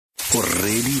o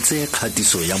reditse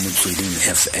kgatiso ya Motsweding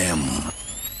FM.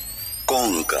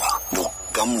 Konka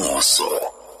bokamoso.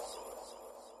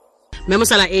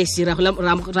 Mosalaesi ra go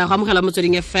amogela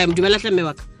Motsweding FM. Dumela tlemme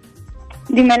wa ka.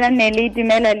 Dumela Nele,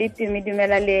 dumela le Tumi,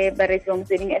 dumela le baretso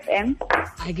Motsweding FM.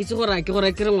 A ke tse gore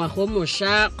ke re ngwago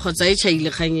mosha kgotsa e tšhaile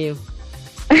kganyeo.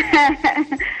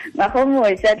 Ngwago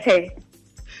mosha tlhe.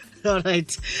 All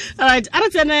right. A re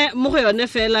tsene mo go yone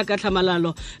fela ka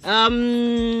tlhamalalo.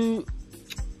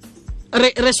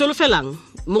 Re solofelang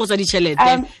mo go tsa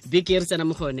ditšhelete beke re tsena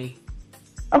mo go yone.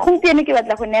 Gompieno ke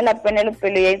batla go neela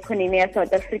ponelopele ya economy ya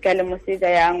South Africa le moseja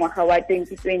ya ngwaga wa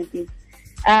 2020.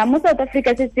 Mo South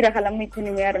Africa se tiragala mo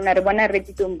economy ya rona re bona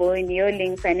Lorato Mosalaesi yo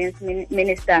leng finance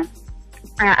minister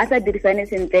a sa dirisane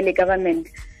sentle le government.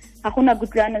 Ga gona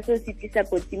kutlwano se se tlisa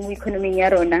kotsi mo economy ya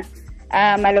rona.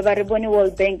 Maloba re bone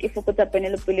World Bank e fokotsa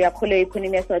ponelopele ya kgolo ya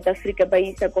economy ya South Africa ba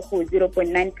isa go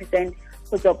 0.9%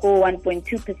 go tswa go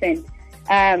 1.2%.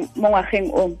 Mo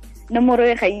ngwageng o nomoro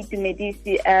e ga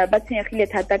itumedisi ba tshwenyegile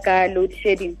thata ka load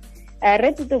shedding.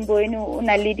 Lorato Mosalaesi o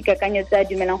na le dikakanyo tsa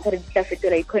dumelang gore di tla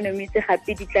fetola economy tse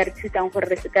gape di tla re thusang gore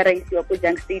re se ka ra isiwa go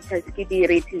junk status ke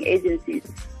di-rating agencies.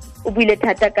 O buile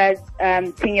thata ka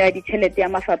tshenyo ya ditšhelete ya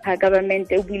mafapha a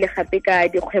government, o buile gape ka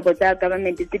dikgwebo tsa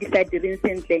government tse di sa direng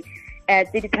sentle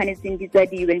tse di tshwanetseng di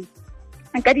tswadiwe.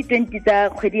 Ka di-20 tsa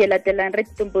kgwedi e latelang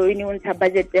Lorato Mosalaesi o ntsha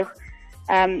budget ga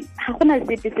gona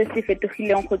sepe se se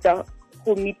fetogileng go tswa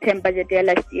go mid-term budget ya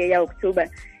last year ya October.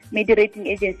 Mme di-rating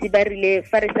agency ba rile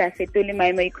fa re sa fetole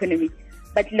maemo a economy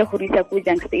ba tlile go risa go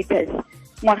junk status.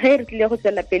 Ngwaga e re tlile go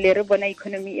tswela pele re bona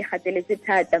economy e gateletse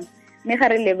thata, mme ga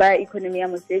re leba economy ya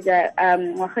moseja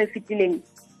ngwaga e fetileng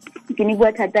ke ne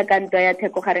bua thata ka ntwa ya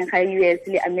theko gareng ga US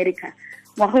le America.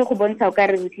 Ngwaga go bontsha o ka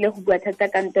re tlile go bua thata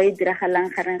ka ntwa e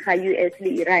diragalang gareng ga US le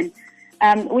Iran.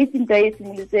 O itse ntwa e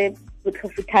simolotse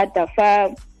botlhofo thata fa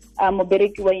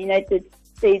mobereki wa United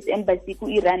States Embassy ko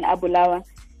Iran a bolawa,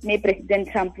 mme President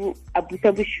Trump a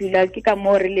busa boshula ke ka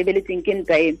mo re lebeletseng ke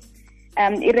ntwa e.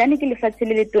 Iran ke lefatshe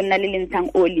le le tonna le lentshang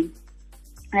oli.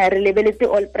 Re lebeletse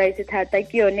oil price thata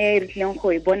ke yone re tlileng go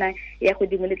e bona ya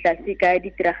godimo le tlase ka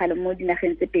ditiragalo mo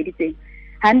dinageng tse pedi tse.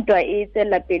 Ha ntwa e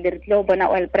tsela pele re tlile go bona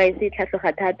oil price e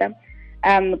tlhatlhoga thata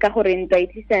ka gore ntwa e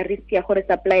tlisa risk ya gore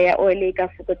supply ya oil e ka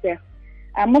fokotsega.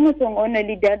 Mo mosong ono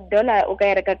le dollar o ka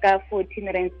e reka ka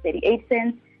 14.38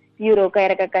 cents, euro ka e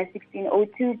reka ka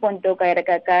 16.02, ponto ka e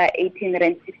reka ka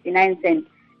 18.69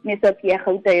 mme soki ya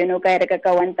gauta yone o ka e reka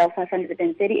ka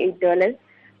 $1,538,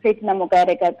 platinum o ka e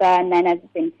reka ka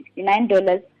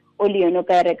 $969, oli yone o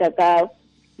ka e reka ka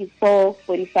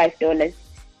 $445.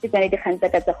 Ke tsone dikgang tsa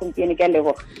ka tsa gompieno ke a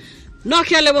leboga. No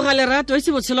ke a leboga Lorato itse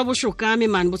botshelo bo shokame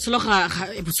man botshelo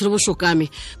bo shokame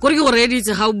gore ke go reditse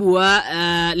ga o bua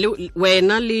le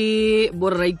wena le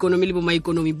borra economy le bo ma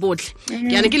economy botle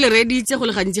ke ane ke le reditse go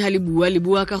le gantsi ga le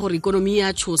bua ka gore economy ya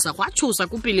tshosa go a tshosa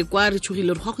go pele kwa re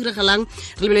tshogile re go iregelang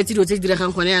re lebeletse dilo tse di diregang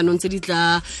gone ya nong tse di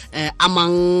tla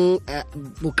amang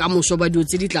bokamoso ba dilo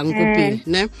tse di tlang go pele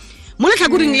ne mo le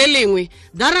tlhakuring le lengwe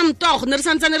daramtogo ne re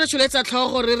santsane re tsholetsa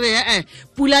tlhogo re re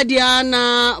pula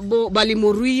diana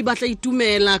balemorui ba tla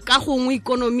itumela ka gongwe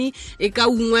economy e ka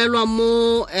ungwelwa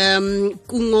mo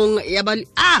kungong ya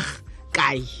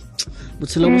kae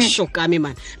botshelo bo shokame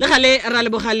man le gale ra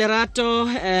leboga Lorato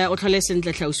o tlhole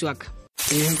sentle tlhausi wa ka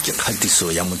e ke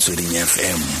kgatiso ya Motsweding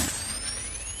FM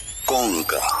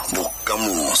konka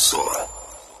bokamoso.